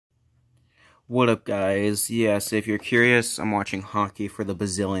What up, guys? Yes, if you're curious, I'm watching hockey for the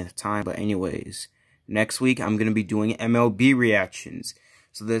bazillionth time. But anyways, next week I'm going to be doing MLB reactions.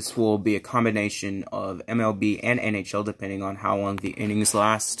 So this will be a combination of MLB and NHL depending on how long the innings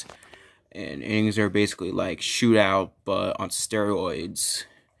last. And innings are basically like shootout, but on steroids.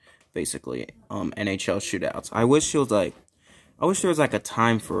 Basically, NHL shootouts. I wish there was like a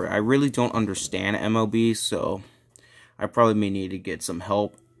time for it. I really don't understand MLB, so I probably may need to get some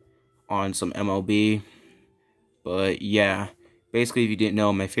help on some MLB. But yeah, basically, if you didn't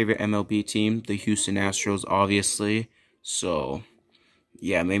know, my favorite MLB team, the Houston Astros, obviously. So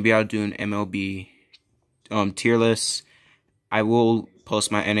yeah, maybe I'll do an MLB tier list. I will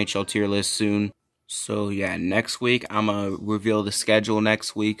post my NHL tier list soon. So yeah, next week I'm gonna reveal the schedule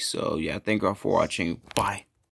next week. So yeah, thank you all for watching. Bye.